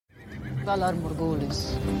Valar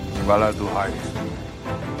Morghulis. Valar Duhai.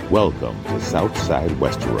 Welcome to Southside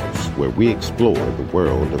Westeros, where we explore the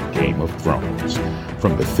world of Game of Thrones.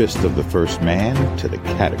 From the Fist of the First Man to the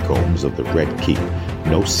catacombs of the Red Keep,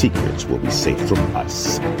 no secrets will be safe from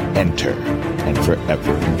us. Enter and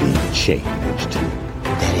forever be changed.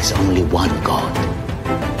 There is only one God,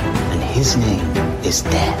 and his name is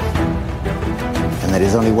Death. And there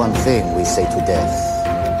is only one thing we say to death.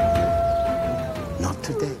 Not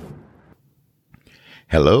today.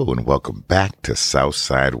 Hello and welcome back to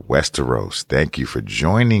Southside Westeros. Thank you for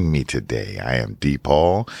joining me today. I am D.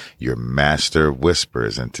 Paul, your master of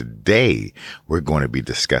whispers, and today we're going to be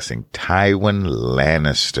discussing Tywin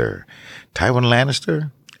Lannister. Tywin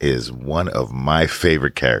Lannister is one of my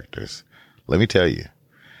favorite characters. Let me tell you,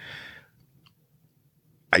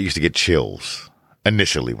 I used to get chills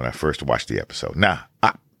initially when I first watched the episode. Now,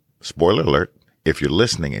 spoiler alert, if you're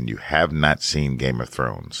listening and you have not seen Game of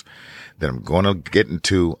Thrones, then I'm going to get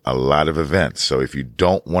into a lot of events. So if you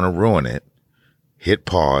don't want to ruin it, hit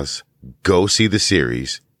pause, go see the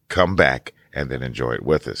series, come back, and then enjoy it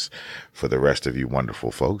with us. For the rest of you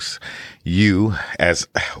wonderful folks, you, as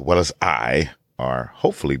well as I, are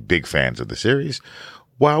hopefully big fans of the series,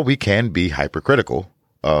 while we can be hypercritical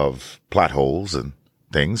of plot holes and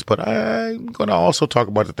things, but I'm going to also talk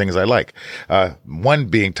about the things I like. One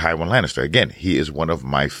being Tywin Lannister. Again, he is one of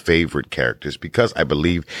my favorite characters because I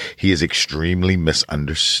believe he is extremely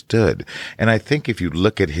misunderstood. And I think if you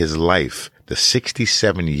look at his life, the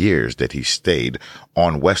 67 years that he stayed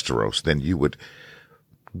on Westeros, then you would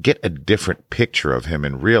get a different picture of him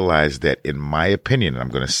and realize that, in my opinion, and I'm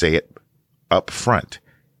going to say it up front,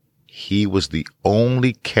 he was the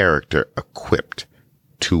only character equipped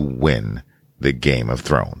to win the Game of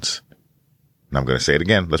Thrones. And I'm going to say it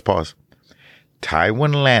again. Let's pause.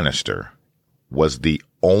 Tywin Lannister was the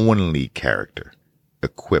only character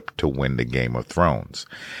equipped to win the Game of Thrones.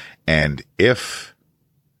 And if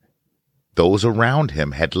those around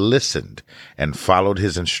him had listened and followed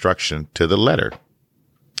his instruction to the letter,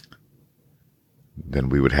 then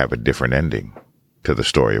we would have a different ending to the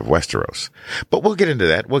story of Westeros. But we'll get into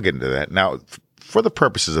that. Now, for the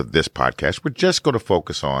purposes of this podcast, we're just going to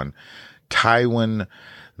focus on Tywin,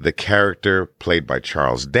 the character played by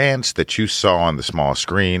Charles Dance that you saw on the small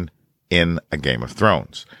screen in A Game of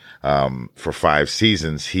Thrones. For 5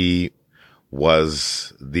 seasons, he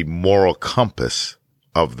was the moral compass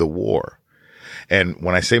of the war. And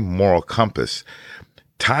when I say moral compass,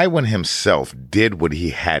 Tywin himself did what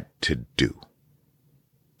he had to do.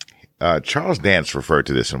 Charles Dance referred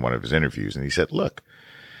to this in one of his interviews, and he said, look,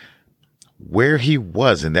 where he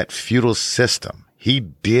was in that feudal system, he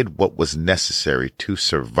did what was necessary to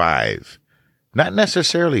survive, not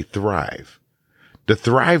necessarily thrive. The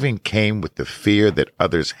thriving came with the fear that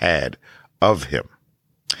others had of him.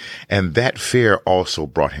 And that fear also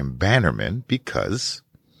brought him bannermen, because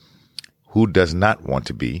who does not want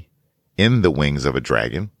to be in the wings of a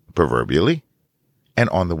dragon, proverbially,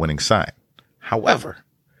 and on the winning side? However,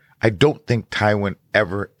 I don't think Tywin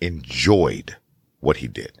ever enjoyed what he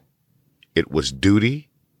did. It was duty.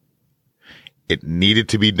 It needed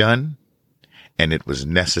to be done, and it was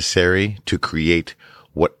necessary to create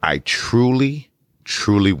what I truly,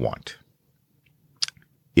 truly want.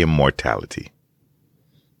 Immortality.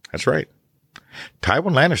 That's right.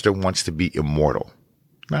 Tywin Lannister wants to be immortal.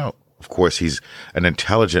 Now, of course, he's an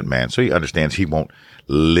intelligent man, so he understands he won't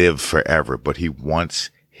live forever, but he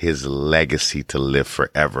wants his legacy to live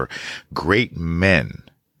forever. Great men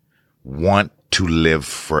want to live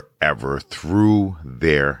forever through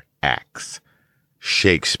their acts.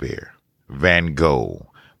 Shakespeare, Van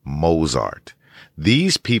Gogh, Mozart.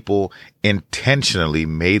 These people intentionally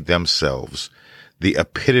made themselves the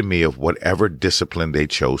epitome of whatever discipline they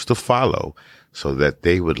chose to follow so that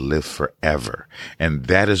they would live forever. And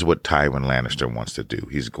that is what Tywin Lannister wants to do.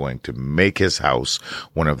 He's going to make his house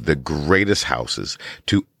one of the greatest houses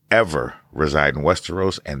to ever reside in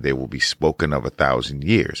Westeros, and they will be spoken of 1,000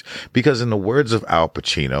 years. Because in the words of Al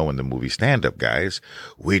Pacino in the movie Stand Up Guys,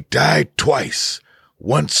 we died twice.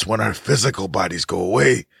 Once when our physical bodies go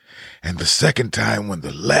away, and the second time when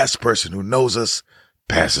the last person who knows us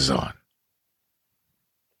passes on.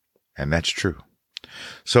 And that's true.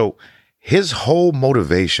 So his whole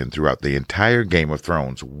motivation throughout the entire Game of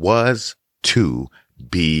Thrones was to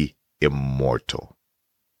be immortal.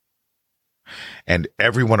 And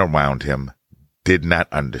everyone around him did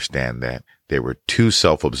not understand that. They were too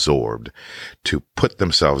self-absorbed to put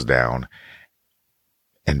themselves down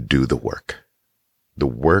and do the work. The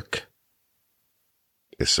work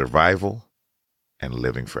is survival and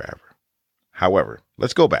living forever. However,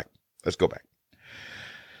 let's go back.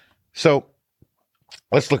 So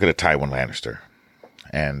let's look at a Tywin Lannister.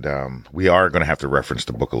 And we are going to have to reference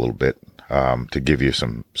the book a little bit to give you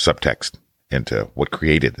some subtext into what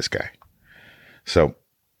created this guy. So,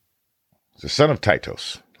 the son of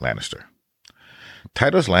Tytos Lannister.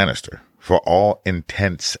 Tytos Lannister, for all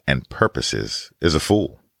intents and purposes, is a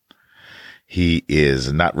fool. He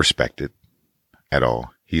is not respected at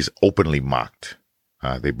all. He's openly mocked.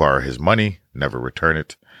 They borrow his money, never return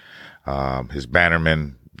it. His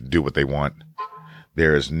bannermen do what they want.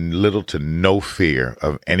 There is little to no fear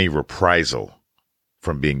of any reprisal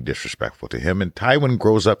from being disrespectful to him. And Tywin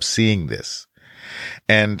grows up seeing this.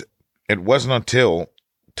 And it wasn't until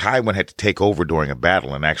Tywin had to take over during a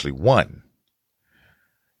battle and actually won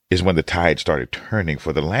is when the tide started turning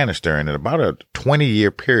for the Lannister. And in about a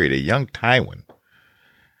 20-year period, a young Tywin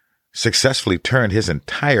successfully turned his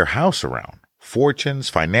entire house around. Fortunes,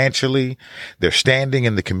 financially, their standing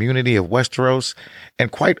in the community of Westeros.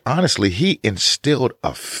 And quite honestly, he instilled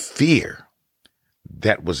a fear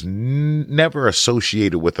that was never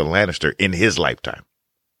associated with a Lannister in his lifetime.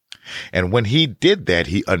 And when he did that,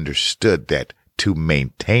 he understood that to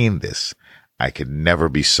maintain this, I could never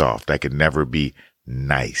be soft. I could never be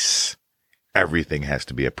nice. Everything has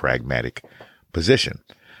to be a pragmatic position.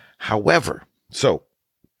 However, so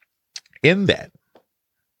in that,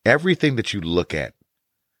 everything that you look at,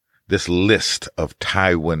 this list of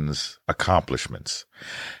Tywin's accomplishments,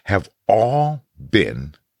 have all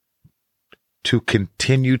been to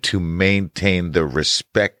continue to maintain the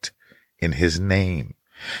respect in his name.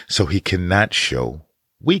 So he cannot show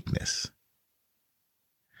weakness.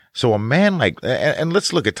 So a man like, and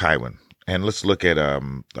let's look at Tywin, and let's look at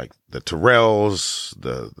like the Tyrells,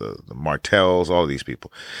 the Martells, all these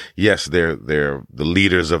people. Yes, they're the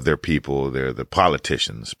leaders of their people, they're the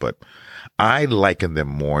politicians, but I liken them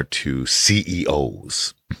more to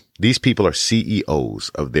CEOs. These people are CEOs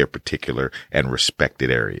of their particular and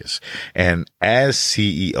respected areas. And as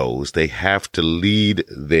CEOs, they have to lead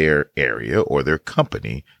their area or their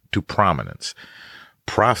company to prominence,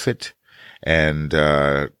 profit, and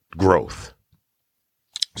growth.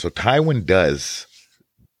 So Tywin does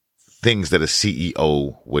things that a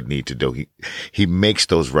CEO would need to do. He makes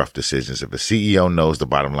those rough decisions. If a CEO knows the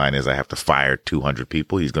bottom line is I have to fire 200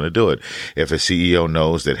 people, he's going to do it. If a CEO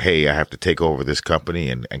knows that, hey, I have to take over this company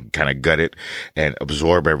and kind of gut it and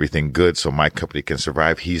absorb everything good so my company can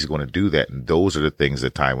survive, he's going to do that. And those are the things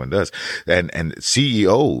that Tywin does. And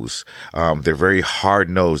CEOs, they're very hard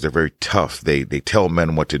nosed. They're very tough. They tell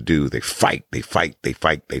men what to do. They fight.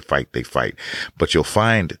 But you'll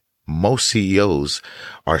find most CEOs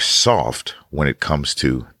are soft when it comes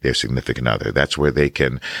to their significant other. That's where they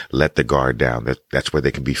can let the guard down. That's where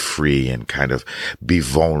they can be free and kind of be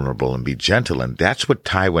vulnerable and be gentle. And that's what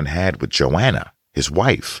Tywin had with Joanna, his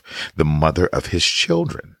wife, the mother of his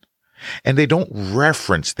children. And they don't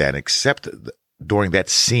reference that except during that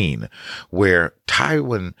scene where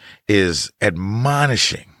Tywin is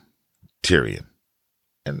admonishing Tyrion.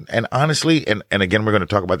 And honestly, and again, we're going to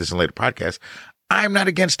talk about this in later podcasts, I'm not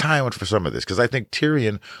against Tywin for some of this because I think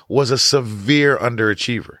Tyrion was a severe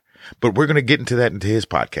underachiever. But we're going to get into that into his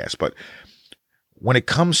podcast. But when it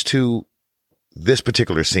comes to this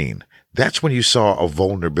particular scene, that's when you saw a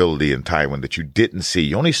vulnerability in Tywin that you didn't see.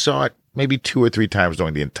 You only saw it maybe 2 or 3 times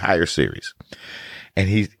during the entire series.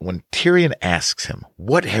 And when Tyrion asks him,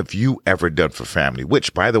 what have you ever done for family?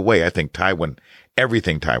 Which, by the way, I think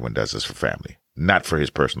everything Tywin does is for family, not for his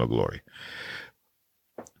personal glory.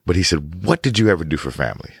 But he said, what did you ever do for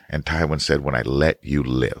family? And Tywin said, when I let you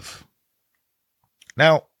live.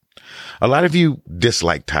 Now, a lot of you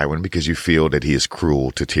dislike Tywin because you feel that he is cruel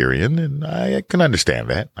to Tyrion. And I can understand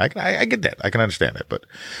that. I get that. I can understand that. But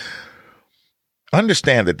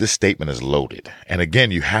understand that this statement is loaded. And again,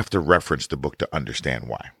 you have to reference the book to understand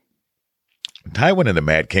why. Tywin and the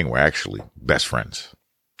Mad King were actually best friends.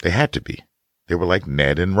 They had to be. They were like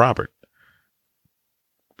Ned and Robert.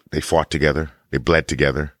 They fought together. They bled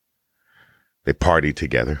together. They partied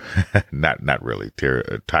together. Not really.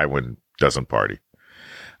 Tywin doesn't party.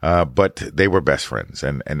 But they were best friends.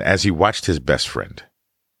 And as he watched his best friend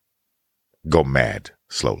go mad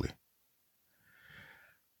slowly,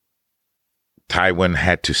 Tywin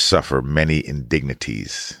had to suffer many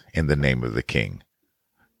indignities in the name of the king.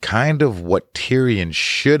 Kind of what Tyrion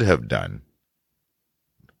should have done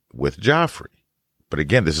with Joffrey. But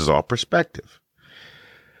again, this is all perspective.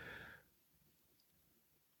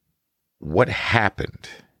 What happened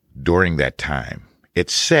during that time?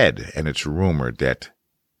 It's said and it's rumored that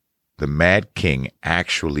the Mad King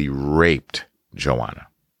actually raped Joanna.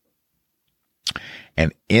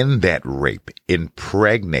 And in that rape,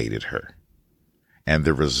 impregnated her. And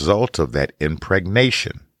the result of that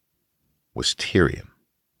impregnation was Tyrion.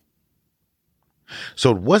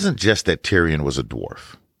 So it wasn't just that Tyrion was a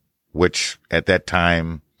dwarf, which at that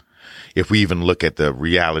time, if we even look at the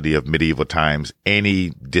reality of medieval times,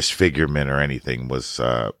 any disfigurement or anything was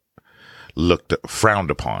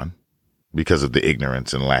frowned upon because of the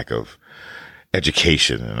ignorance and lack of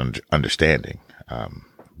education and understanding.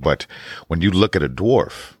 But when you look at a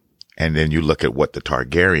dwarf and then you look at what the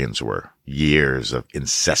Targaryens were, years of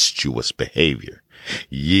incestuous behavior,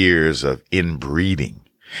 years of inbreeding,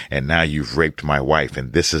 and now you've raped my wife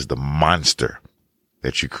and this is the monster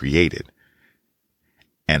that you created.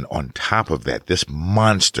 And on top of that, this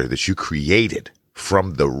monster that you created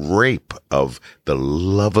from the rape of the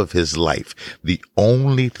love of his life, the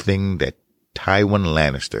only thing that Tywin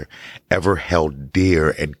Lannister ever held dear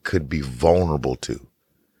and could be vulnerable to,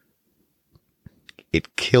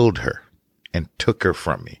 it killed her and took her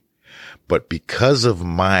from me. But because of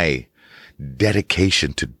my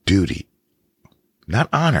dedication to duty, not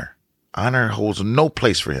honor, honor holds no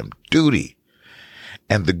place for him, duty,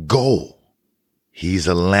 and the goal, he's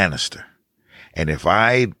a Lannister. And if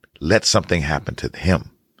I let something happen to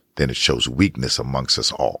him, then it shows weakness amongst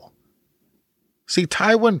us all. See,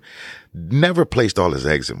 Tywin never placed all his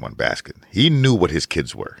eggs in one basket. He knew what his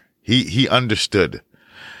kids were. He understood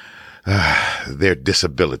their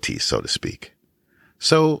disabilities, so to speak.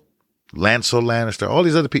 So Lancel Lannister, all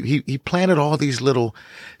these other people, he planted all these little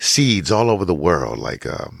seeds all over the world like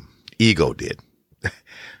Ego did.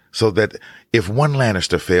 So that if one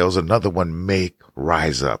Lannister fails, another one may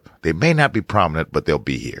rise up. They may not be prominent, but they'll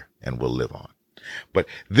be here and will live on. But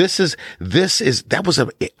that was a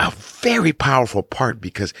very powerful part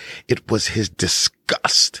because it was his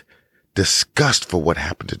disgust for what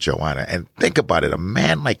happened to Joanna. And think about it, a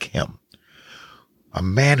man like him, a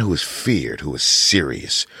man who is feared, who is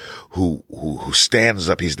serious, who stands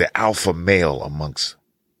up. He's the alpha male amongst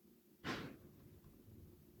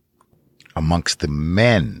the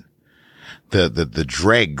men, the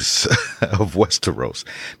dregs of Westeros.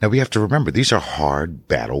 Now we have to remember, these are hard,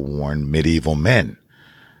 battle-worn medieval men.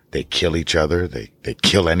 They kill each other. They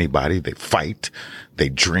kill anybody. They fight. They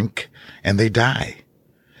drink and they die.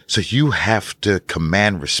 So you have to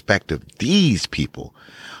command respect of these people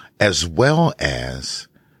as well as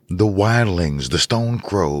the wildlings, the stone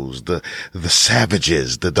crows, the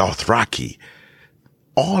savages, the Dothraki.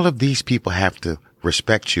 All of these people have to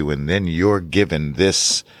respect you, and then you're given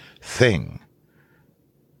this thing.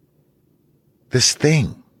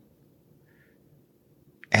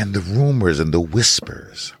 And the rumors and the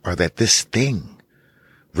whispers are that this thing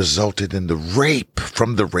resulted in the rape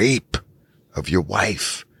of your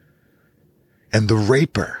wife. And the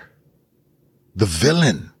raper, the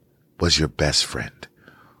villain, was your best friend,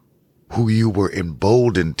 who you were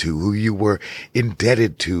emboldened to, who you were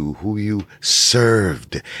indebted to, who you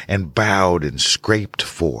served and bowed and scraped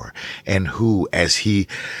for, and who, as he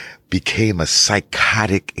became a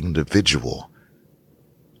psychotic individual,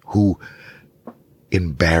 who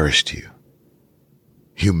embarrassed you,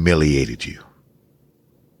 humiliated you.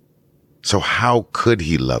 So how could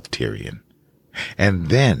he love Tyrion? And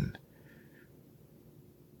then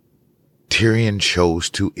Tyrion chose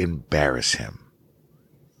to embarrass him.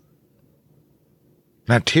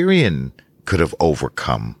 Now, Tyrion could have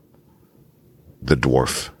overcome the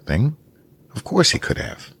dwarf thing. Of course he could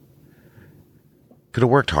have. Could have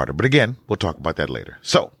worked harder. But again, we'll talk about that later.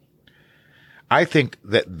 So, I think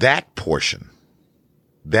that portion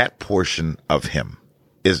of him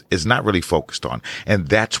is not really focused on. And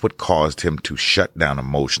that's what caused him to shut down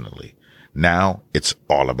emotionally. Now, it's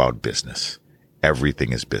all about business.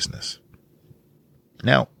 Everything is business.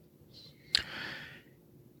 Now,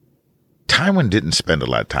 Tywin didn't spend a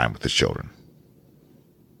lot of time with his children.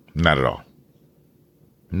 Not at all.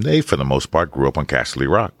 They, for the most part, grew up on Casterly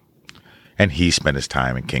Rock. And he spent his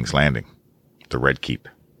time in King's Landing, the Red Keep.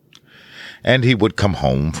 And he would come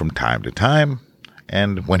home from time to time.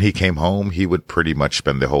 And when he came home, he would pretty much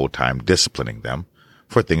spend the whole time disciplining them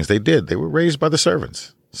for things they did. They were raised by the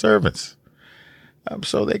servants.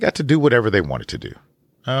 So they got to do whatever they wanted to do.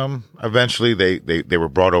 Eventually they were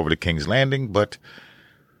brought over to King's Landing, but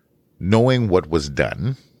knowing what was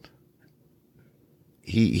done,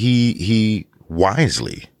 he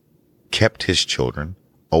wisely kept his children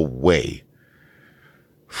away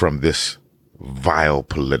from this vile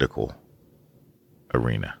political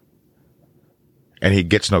arena. And he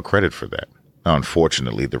gets no credit for that. Now,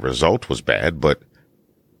 unfortunately, the result was bad, but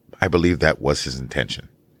I believe that was his intention.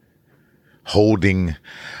 Holding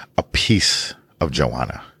a piece of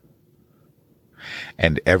Joanna.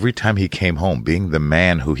 And every time he came home, being the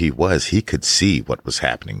man who he was, he could see what was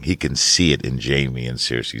happening. He can see it in Jaime and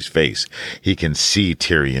Cersei's face. He can see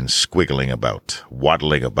Tyrion squiggling about,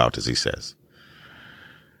 waddling about, as he says.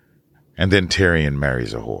 And then Tyrion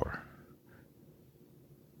marries a whore.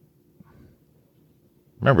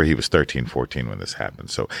 Remember, he was 13, 14 when this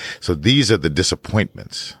happened. So these are the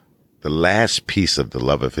disappointments, the last piece of the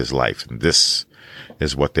love of his life. And this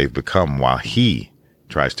is what they've become while he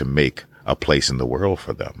tries to make a place in the world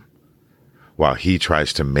for them, while he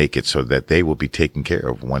tries to make it so that they will be taken care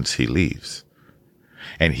of once he leaves.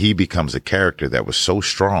 And he becomes a character that was so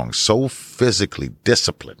strong, so physically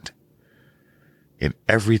disciplined in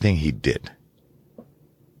everything he did,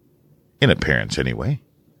 in appearance anyway,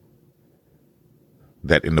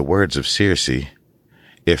 that in the words of Cersei,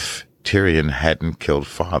 if Tyrion hadn't killed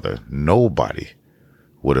father, nobody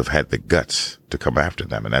would have had the guts to come after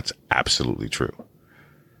them. And that's absolutely true.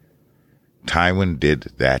 Tywin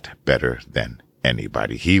did that better than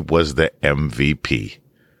anybody. He was the MVP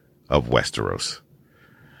of Westeros.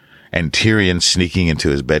 And Tyrion sneaking into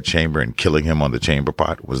his bedchamber and killing him on the chamber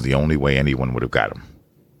pot was the only way anyone would have got him.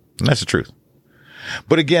 And that's the truth.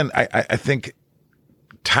 But again, I think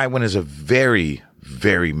Tywin is a very,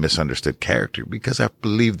 very misunderstood character because I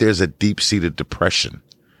believe there's a deep-seated depression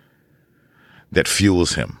that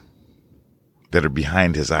fuels him, that are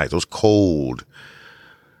behind his eyes, those cold,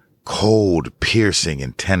 piercing,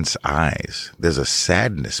 intense eyes. There's a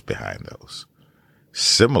sadness behind those,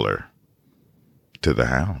 similar to the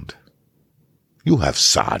Hound. You have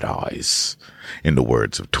sad eyes, in the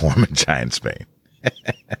words of Tormund Giantsbane.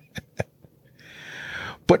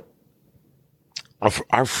 But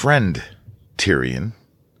our friend Tyrion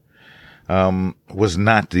was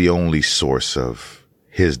not the only source of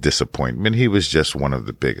his disappointment. He was just one of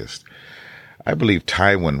the biggest. I believe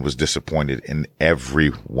Tywin was disappointed in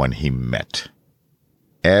everyone he met.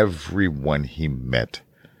 Everyone he met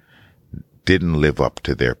didn't live up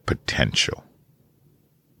to their potential.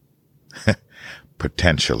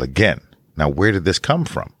 Potential again. Now, where did this come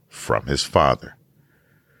from? From his father.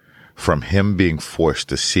 From him being forced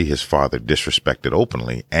to see his father disrespected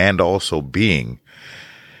openly and also being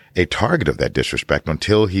a target of that disrespect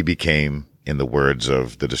until he became, in the words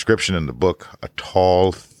of the description in the book, a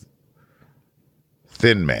tall,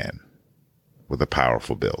 thin man with a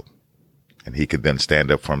powerful build. And he could then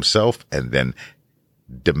stand up for himself and then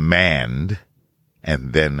demand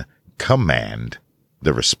and then command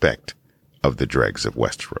the respect of the dregs of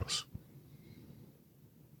Westeros.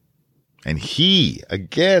 And he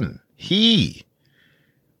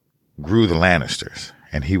grew the Lannisters,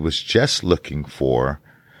 and he was just looking for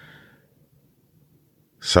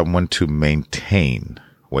someone to maintain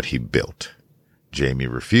what he built. Jaime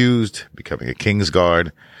refused, becoming a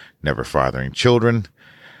Kingsguard, never fathering children.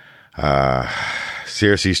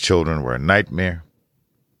 Cersei's children were a nightmare.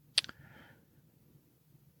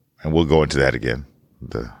 And we'll go into that again.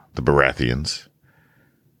 The Baratheons.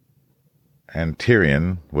 And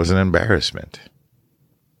Tyrion was an embarrassment.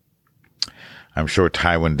 I'm sure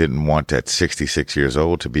Tywin didn't want at 66 years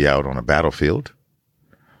old to be out on a battlefield,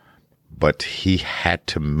 but he had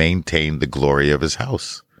to maintain the glory of his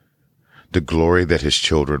house, the glory that his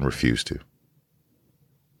children refused to.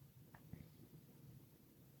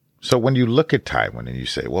 So when you look at Tywin and you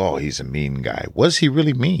say, well, he's a mean guy, was he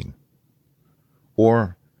really mean?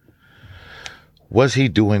 Or was he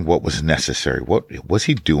doing what was necessary? Was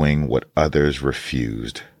he doing what others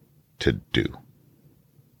refused to do?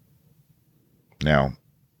 Now,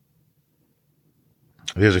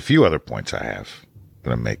 there's a few other points I have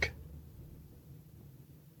that I make.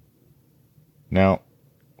 Now,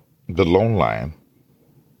 the Lone Lion,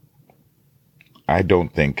 I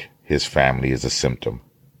don't think his family is a symptom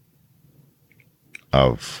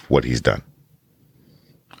of what he's done.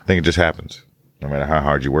 I think it just happens. No matter how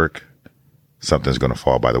hard you work, something's going to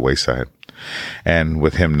fall by the wayside. And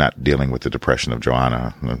with him not dealing with the depression of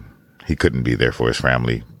Joanna, he couldn't be there for his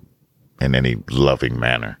family in any loving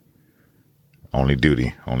manner. Only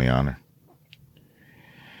duty, only honor.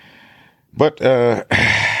 But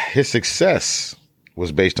his success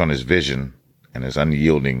was based on his vision and his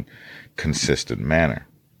unyielding, consistent manner.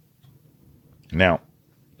 Now,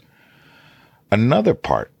 another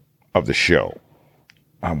part of the show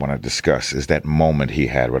I want to discuss is that moment he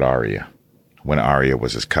had with Arya, when Arya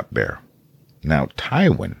was his cupbearer. Now,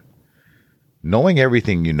 Tywin, knowing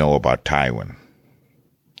everything you know about Tywin,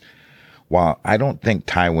 while I don't think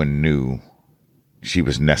Tywin knew she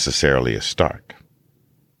was necessarily a Stark,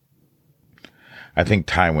 I think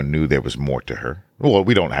Tywin knew there was more to her. Well,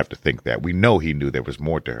 we don't have to think that. We know he knew there was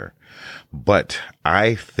more to her. But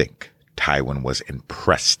I think Tywin was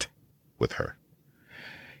impressed with her.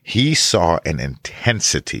 He saw an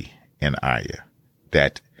intensity in Arya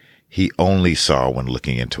that he only saw when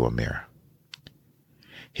looking into a mirror.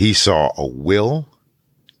 He saw a will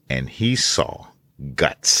and he saw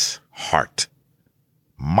guts, heart,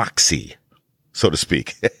 moxie, so to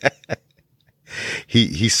speak.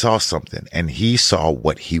 He saw something, and he saw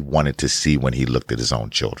what he wanted to see when he looked at his own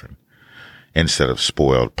children instead of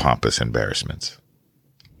spoiled, pompous embarrassments.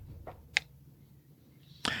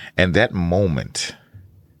 And that moment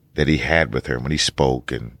that he had with her when he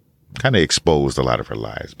spoke and kind of exposed a lot of her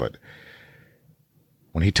lies, but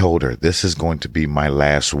when he told her, this is going to be my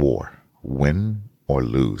last war, win or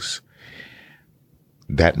lose,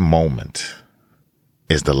 that moment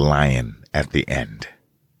is the lion at the end.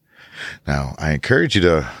 Now, I encourage you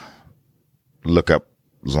to look up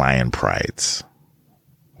lion prides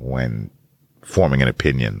when forming an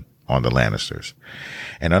opinion on the Lannisters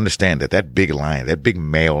and understand that that big lion, that big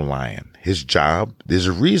male lion, his job, there's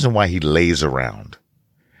a reason why he lays around,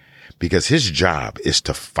 because his job is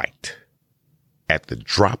to fight at the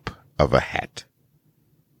drop of a hat.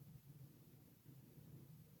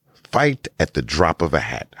 Fight at the drop of a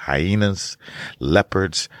hat. Hyenas,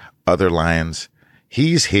 leopards, other lions.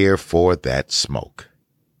 He's here for that smoke.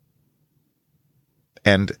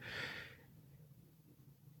 And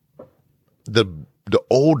the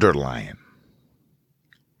older lion,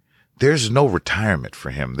 there's no retirement for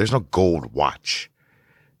him. There's no gold watch.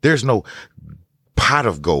 There's no pot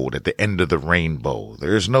of gold at the end of the rainbow.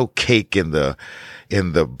 There's no cake in the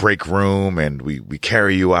break room, and we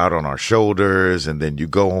carry you out on our shoulders, and then you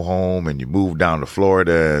go home and you move down to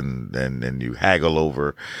Florida and you haggle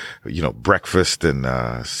over, breakfast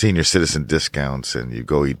and senior citizen discounts, and you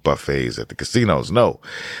go eat buffets at the casinos. No,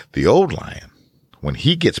 the old lion, when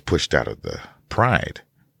he gets pushed out of the pride,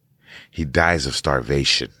 he dies of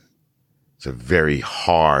starvation. It's a very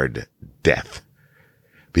hard death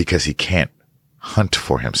because he can't hunt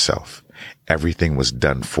for himself. Everything was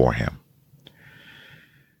done for him.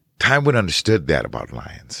 Tywin understood that about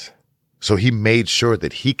lions. So he made sure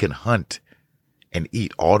that he can hunt and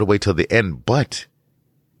eat all the way till the end, but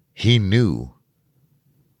he knew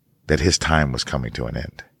that his time was coming to an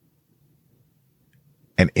end.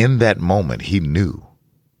 And in that moment, he knew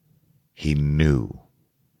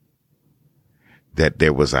that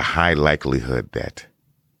there was a high likelihood that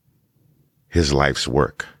his life's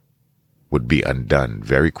work would be undone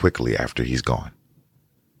very quickly after he's gone.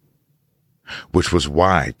 Which was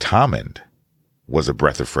why Tywin was a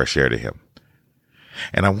breath of fresh air to him.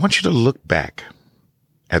 And I want you to look back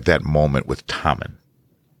at that moment with Tywin.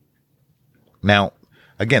 Now,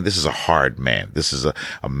 again, this is a hard man. This is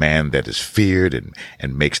a man that is feared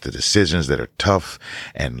and makes the decisions that are tough,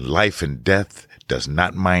 and life and death, does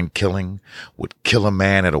not mind killing, would kill a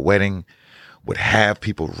man at a wedding, would have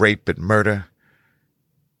people rape and murder.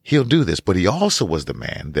 He'll do this, but he also was the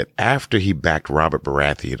man that after he backed Robert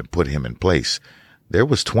Baratheon and put him in place, there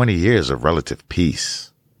was 20 years of relative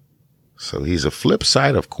peace. So he's a flip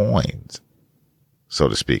side of coins, so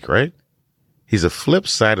to speak, right? He's a flip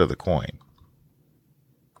side of the coin.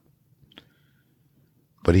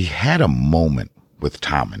 But he had a moment with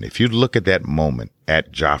Tywin. If you look at that moment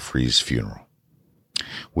at Joffrey's funeral,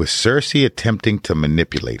 with Cersei attempting to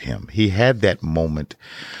manipulate him, he had that moment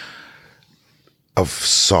of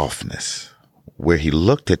softness where he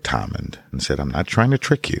looked at Tywin and said, I'm not trying to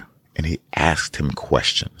trick you. And he asked him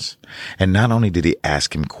questions. And not only did he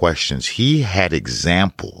ask him questions, he had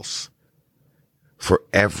examples for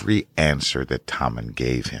every answer that Tywin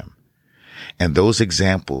gave him. And those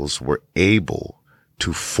examples were able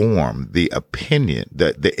to form the opinion,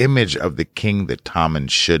 the image of the king that Tywin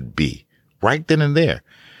should be, right then and there.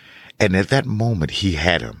 And at that moment, he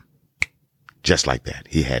had him. Just like that,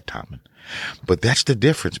 he had Tywin. But that's the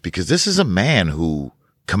difference, because this is a man who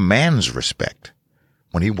commands respect.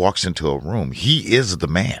 When he walks into a room, he is the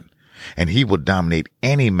man, and he will dominate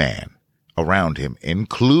any man around him,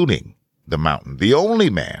 including the Mountain, the only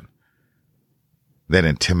man that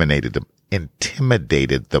intimidated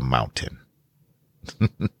the Mountain.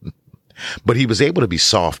 But he was able to be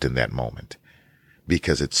soft in that moment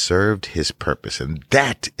because it served his purpose. And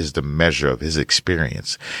that is the measure of his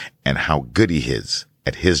experience and how good he is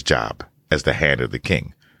at his job as the hand of the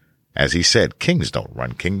king. As he said, kings don't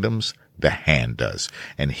run kingdoms, the hand does.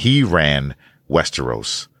 And he ran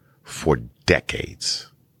Westeros for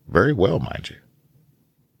decades. Very well, mind you.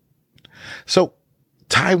 So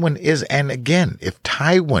Tywin is, and again, if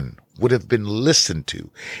Tywin would have been listened to,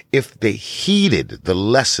 if they heeded the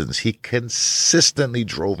lessons he consistently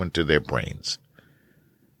drove into their brains,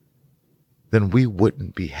 then we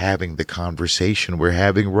wouldn't be having the conversation we're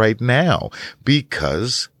having right now,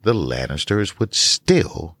 because the Lannisters would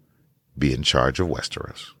still be in charge of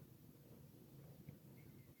Westeros.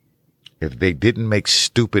 If they didn't make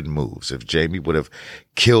stupid moves, if Jaime would have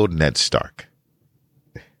killed Ned Stark,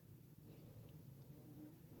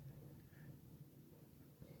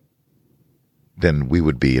 then we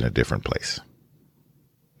would be in a different place.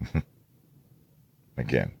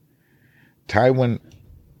 Again, Tywin.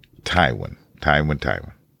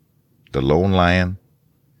 The lone lion,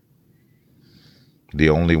 the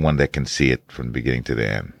only one that can see it from the beginning to the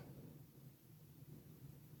end.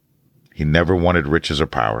 He never wanted riches or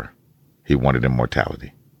power. He wanted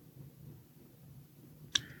immortality.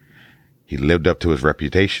 He lived up to his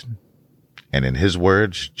reputation, and in his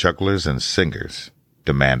words, jugglers and singers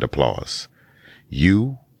demand applause.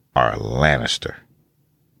 You are a Lannister,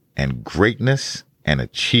 and greatness and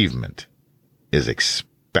achievement is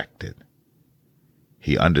expected.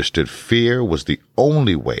 He understood fear was the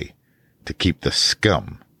only way to keep the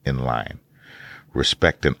scum in line.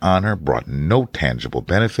 Respect and honor brought no tangible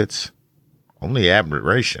benefits, only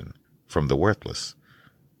admiration from the worthless.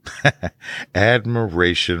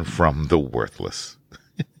 Admiration from the worthless.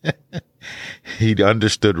 He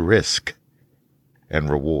understood risk and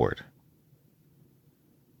reward.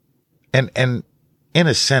 And in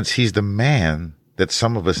a sense, he's the man that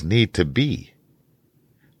some of us need to be.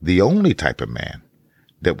 The only type of man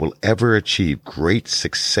that will ever achieve great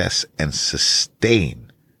success and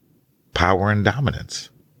sustain power and dominance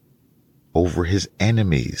over his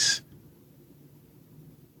enemies.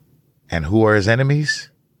 And who are his enemies?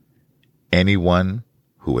 Anyone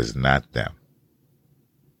who is not them.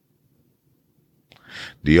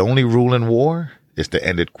 The only rule in war is to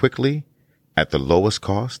end it quickly, at the lowest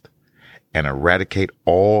cost, and eradicate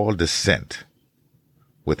all dissent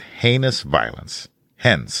with heinous violence.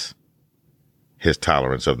 Hence, his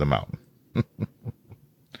tolerance of the mountain.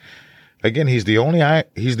 Again, he's the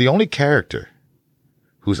only character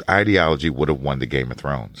whose ideology would have won the Game of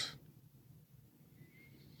Thrones.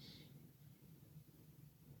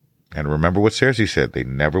 And remember what Cersei said, they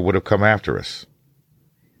never would have come after us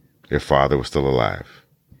if father was still alive.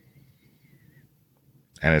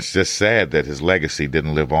 And it's just sad that his legacy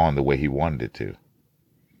didn't live on the way he wanted it to.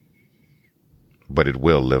 But it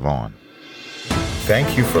will live on.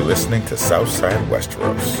 Thank you for listening to Southside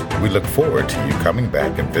Westeros. We look forward to you coming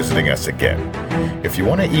back and visiting us again. If you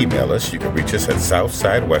want to email us, you can reach us at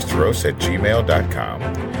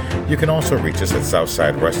southsidewesteros@gmail.com. You can also reach us at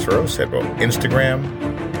Southside Westeros at both Instagram,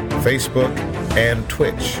 Facebook, and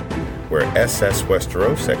Twitch. We're SS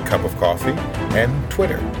Westeros at Cup of Coffee and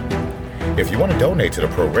Twitter. If you want to donate to the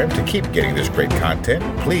program to keep getting this great content,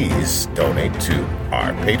 please donate to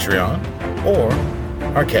our Patreon or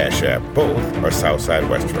our Cash App. Both are Southside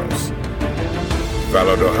Westeros.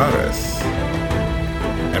 Valodoharas.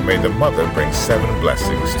 And may the Mother bring 7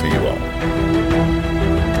 blessings to you all.